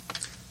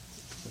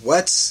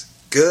What's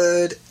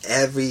good,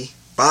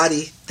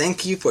 everybody?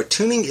 Thank you for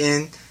tuning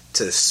in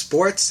to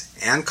Sports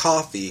and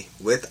Coffee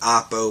with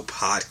Oppo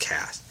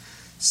podcast.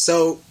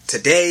 So,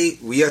 today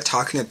we are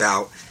talking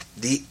about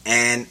the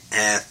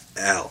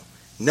NFL.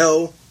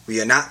 No,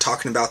 we are not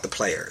talking about the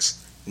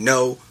players.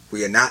 No,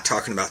 we are not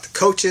talking about the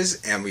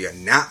coaches, and we are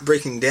not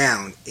breaking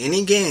down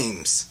any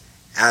games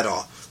at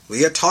all.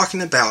 We are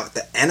talking about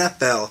the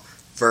NFL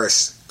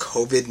versus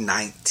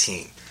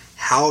COVID-19.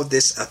 How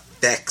this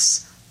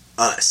affects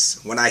us.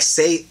 When I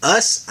say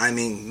us, I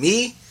mean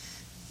me,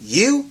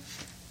 you,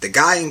 the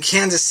guy in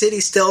Kansas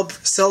City still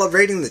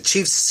celebrating the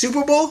Chiefs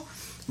Super Bowl.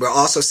 We're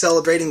also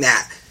celebrating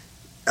that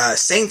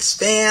Saints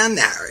fan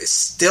that is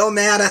still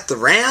mad at the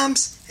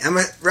Rams. I'm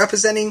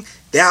representing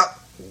that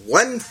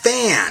one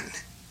fan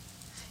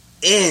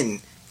in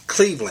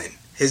Cleveland.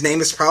 His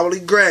name is probably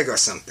Greg or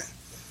something.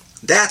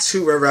 That's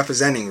who we're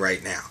representing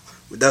right now.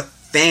 The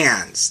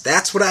fans.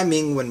 That's what I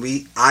mean when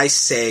I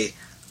say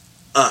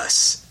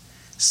us.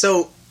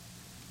 So,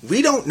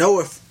 we don't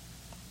know if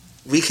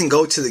we can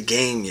go to the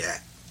game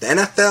yet. The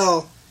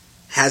NFL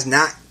has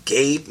not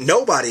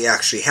nobody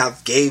actually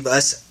gave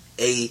us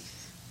a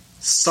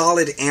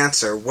solid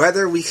answer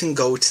whether we can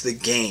go to the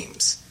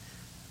games.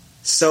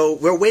 So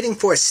we're waiting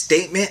for a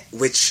statement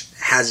which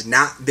has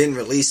not been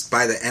released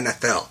by the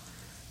NFL.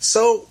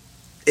 So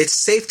it's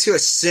safe to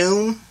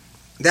assume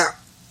that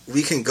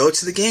we can go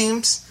to the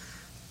games,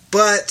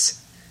 but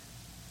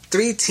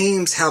 3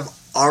 teams have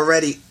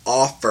already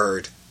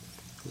offered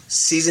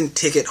season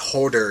ticket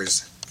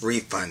holders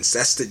refunds.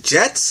 That's the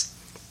Jets,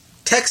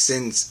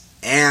 Texans,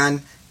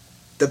 and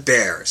the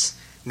Bears.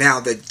 Now,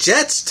 the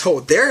Jets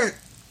told their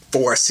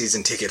 4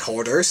 season ticket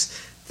holders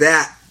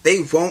that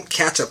they won't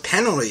catch a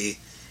penalty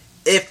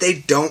if they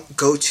don't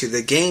go to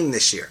the game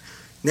this year.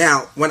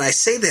 Now, when I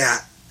say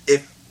that,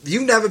 if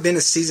you've never been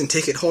a season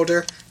ticket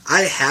holder,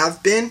 I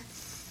have been.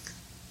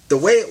 The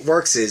way it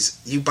works is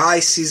you buy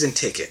season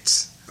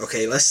tickets.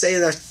 Okay, let's say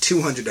they're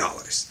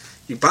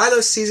 $200. You buy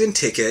those season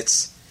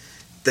tickets.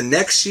 The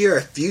next year,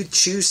 if you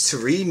choose to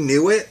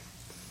renew it,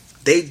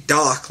 they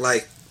dock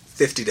like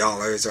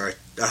 $50 or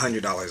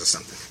 $100 or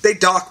something. They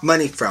dock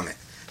money from it.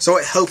 So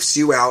it helps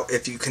you out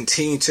if you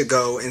continue to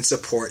go and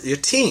support your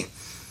team.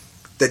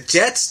 The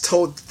Jets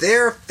told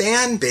their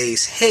fan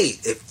base, hey,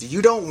 if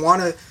you don't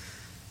want to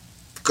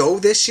go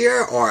this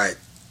year or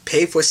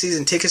pay for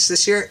season tickets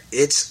this year,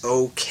 it's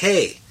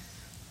okay.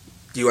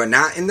 You are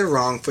not in the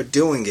wrong for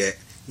doing it.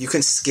 You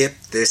can skip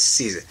this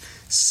season.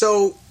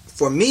 So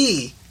for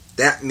me,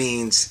 that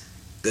means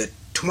the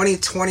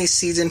 2020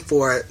 season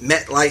for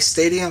MetLife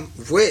Stadium,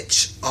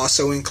 which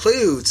also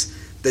includes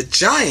the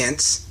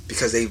Giants,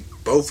 because they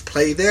both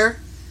play there,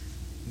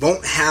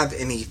 won't have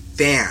any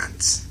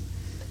fans.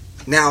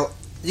 Now,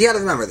 you got to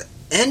remember, the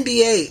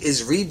NBA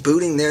is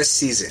rebooting their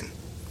season.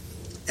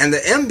 And the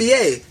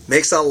NBA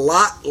makes a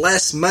lot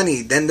less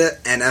money than the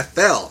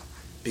NFL,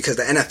 because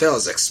the NFL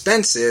is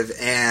expensive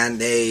and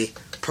they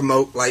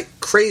promote like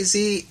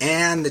crazy,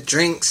 and the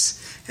drinks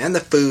and the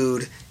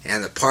food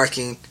and the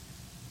parking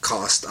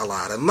cost a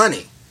lot of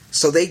money.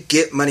 So they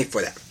get money for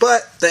that.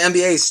 But the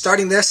NBA is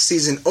starting their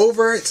season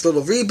over. It's a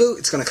little reboot.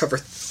 It's going to cover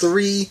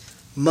 3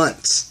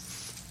 months.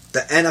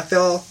 The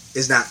NFL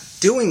is not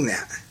doing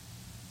that.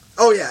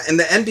 Oh yeah, and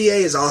the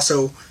NBA is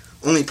also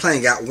only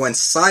playing at one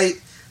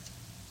site.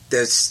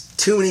 There's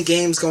too many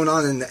games going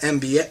on in the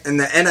NBA and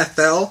the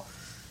NFL,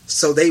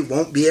 so they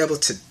won't be able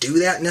to do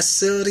that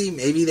necessarily.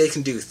 Maybe they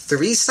can do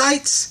 3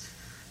 sites.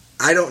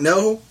 I don't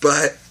know,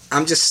 but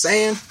I'm just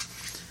saying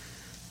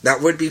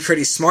that would be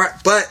pretty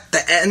smart. But the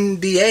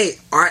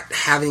NBA aren't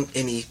having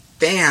any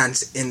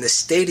fans in the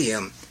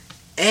stadium.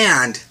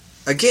 And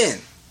again,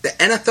 the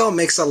NFL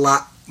makes a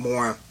lot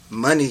more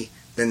money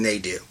than they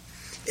do.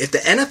 If the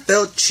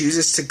NFL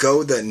chooses to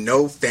go the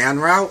no fan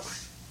route,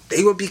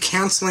 they will be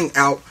canceling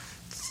out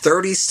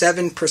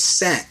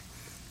 37%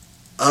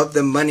 of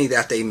the money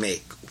that they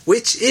make,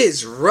 which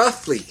is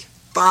roughly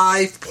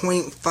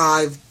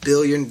 $5.5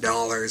 billion.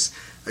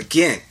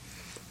 Again,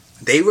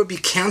 they would be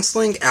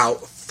canceling out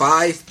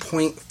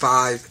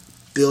 $5.5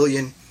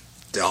 billion.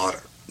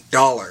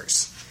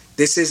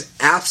 This is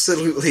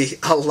absolutely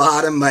a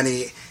lot of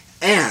money,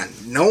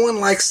 and no one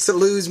likes to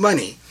lose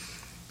money.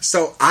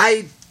 So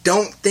I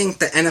don't think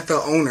the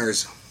NFL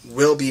owners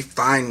will be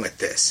fine with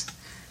this.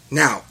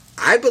 Now,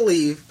 I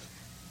believe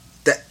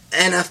the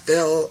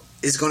NFL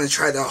is going to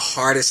try their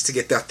hardest to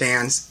get their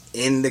fans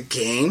in the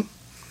game.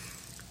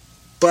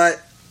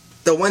 But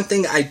the one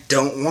thing I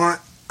don't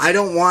want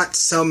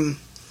some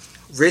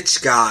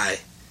rich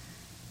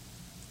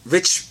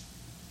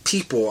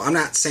people. I'm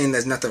not saying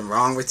there's nothing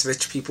wrong with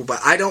rich people,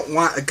 but I don't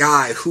want a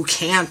guy who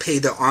can pay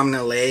the arm and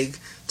a leg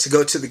to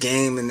go to the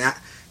game, and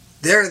that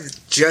they're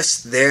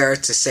just there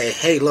to say,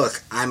 hey,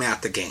 look, I'm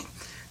at the game.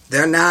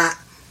 They're not,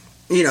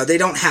 they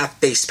don't have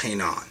face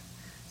paint on.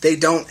 They're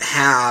not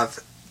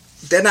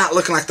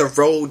looking like the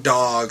road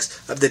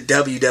dogs of the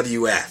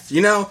WWF.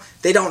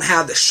 They don't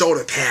have the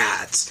shoulder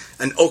pads,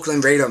 an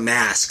Oakland Raider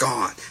mask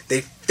on.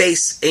 They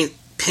face ain't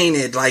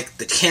painted like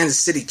the Kansas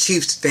City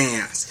Chiefs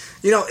fans.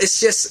 It's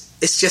just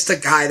it's just a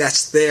guy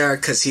that's there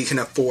because he can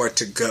afford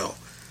to go.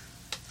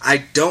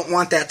 I don't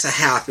want that to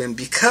happen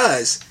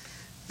because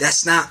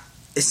it's not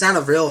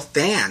a real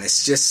fan.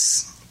 It's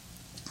just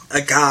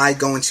a guy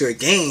going to a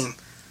game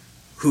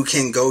who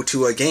can go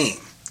to a game.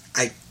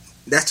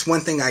 That's one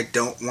thing I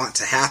don't want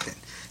to happen.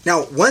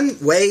 Now, one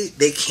way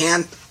they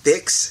can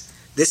fix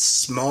this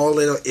small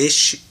little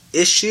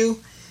issue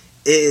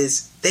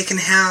is they can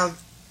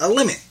have a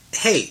limit.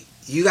 Hey,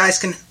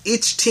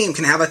 each team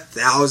can have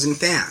 1,000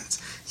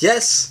 fans.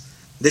 Yes,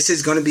 this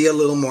is going to be a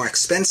little more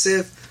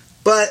expensive,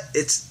 but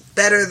it's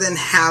better than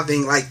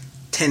having like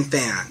 10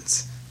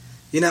 fans.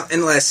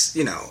 Unless,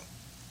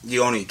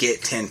 you only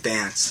get 10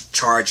 fans,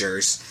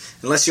 Chargers,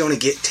 unless you only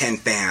get 10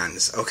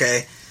 fans,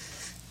 okay?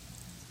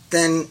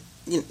 Then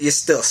you're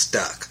still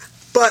stuck.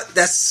 But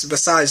that's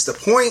besides the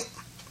point.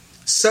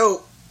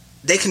 So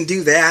they can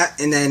do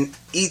that, and then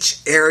each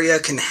area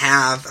can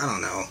have,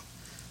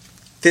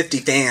 50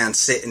 fans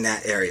sit in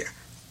that area.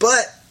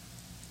 But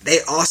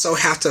they also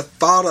have to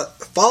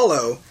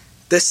follow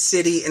the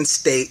city and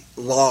state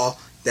law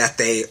that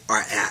they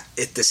are at.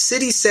 If the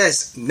city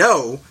says,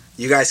 no,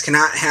 you guys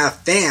cannot have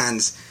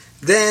fans,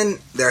 then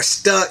they're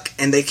stuck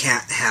and they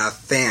can't have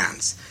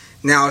fans.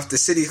 Now, if the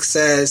city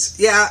says,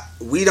 yeah,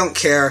 we don't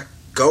care,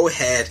 go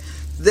ahead,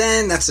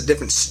 then that's a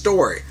different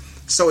story.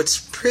 So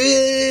it's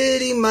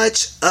pretty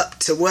much up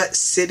to what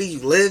city you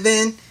live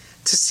in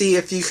to see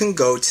if you can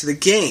go to the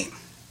game.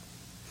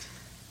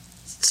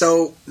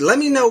 So let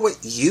me know what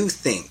you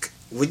think.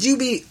 Would you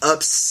be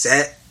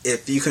upset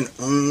if you can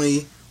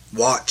only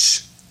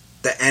watch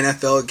the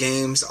NFL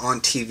games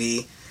on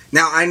TV?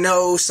 Now, I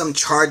know some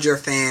Charger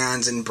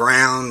fans and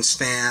Browns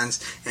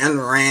fans and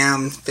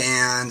Ram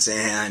fans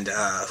and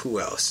who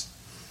else?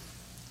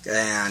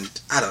 And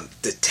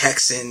the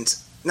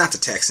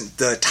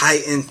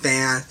Titan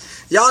fan.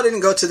 Y'all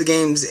didn't go to the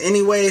games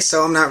anyway,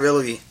 so I'm not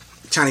really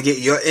trying to get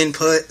your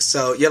input.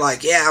 So you're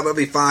like, yeah, we'll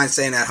be fine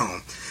staying at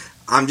home.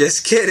 I'm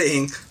just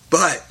kidding,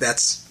 but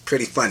that's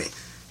pretty funny.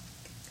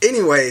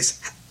 Anyways,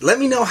 let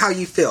me know how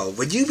you feel.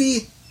 Would you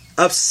be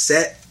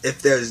upset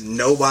if there's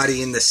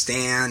nobody in the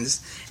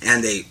stands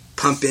and they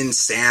pump in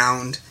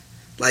sound?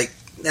 Like,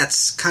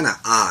 that's kind of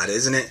odd,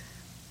 isn't it?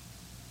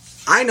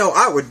 I know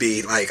I would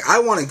be. Like, I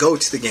want to go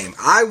to the game.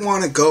 I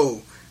want to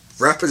go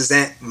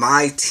represent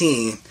my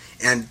team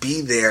and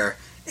be there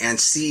and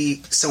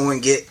see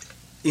someone get,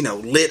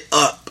 lit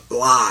up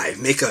live,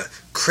 make a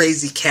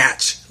crazy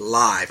catch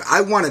live.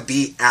 I want to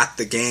be at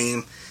the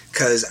game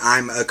because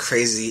I'm a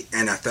crazy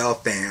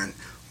NFL fan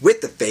with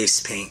the face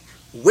paint,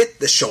 with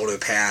the shoulder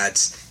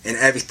pads and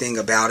everything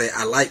about it.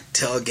 I like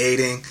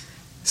tailgating.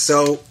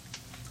 So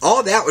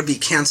all that would be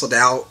canceled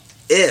out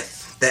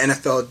if the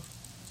NFL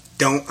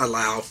don't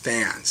allow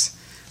fans.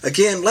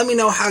 Again, let me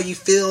know how you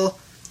feel.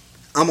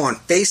 I'm on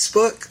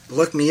Facebook.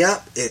 Look me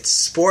up. It's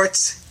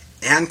Sports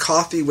and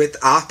Coffee with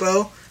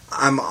Oppo.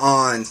 I'm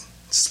on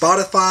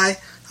Spotify.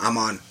 I'm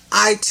on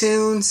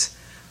iTunes.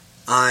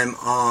 I'm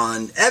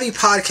on every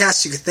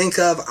podcast you could think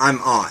of. I'm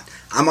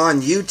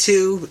on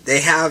YouTube. They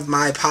have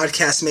my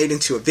podcast made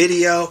into a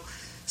video.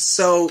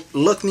 So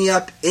look me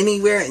up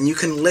anywhere and you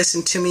can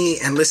listen to me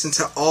and listen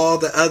to all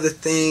the other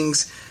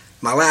things.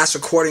 My last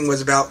recording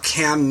was about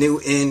Cam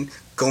Newton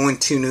going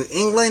to New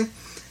England.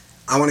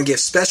 I want to give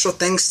special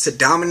thanks to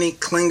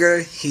Dominique Klinger.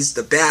 He's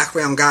the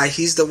background guy.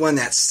 He's the one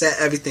that set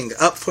everything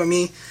up for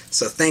me.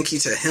 So thank you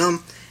to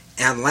him.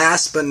 And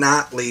last but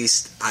not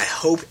least, I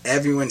hope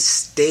everyone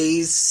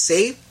stays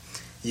safe.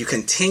 You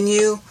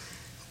continue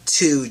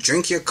to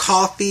drink your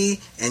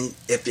coffee. And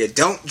if you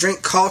don't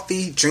drink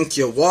coffee, drink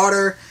your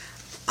water.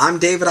 I'm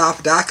David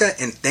Apodaca,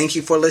 and thank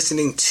you for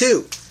listening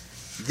to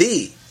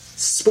the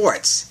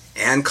Sports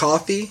and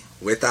Coffee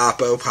with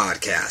Oppo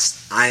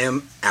podcast. I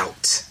am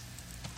out.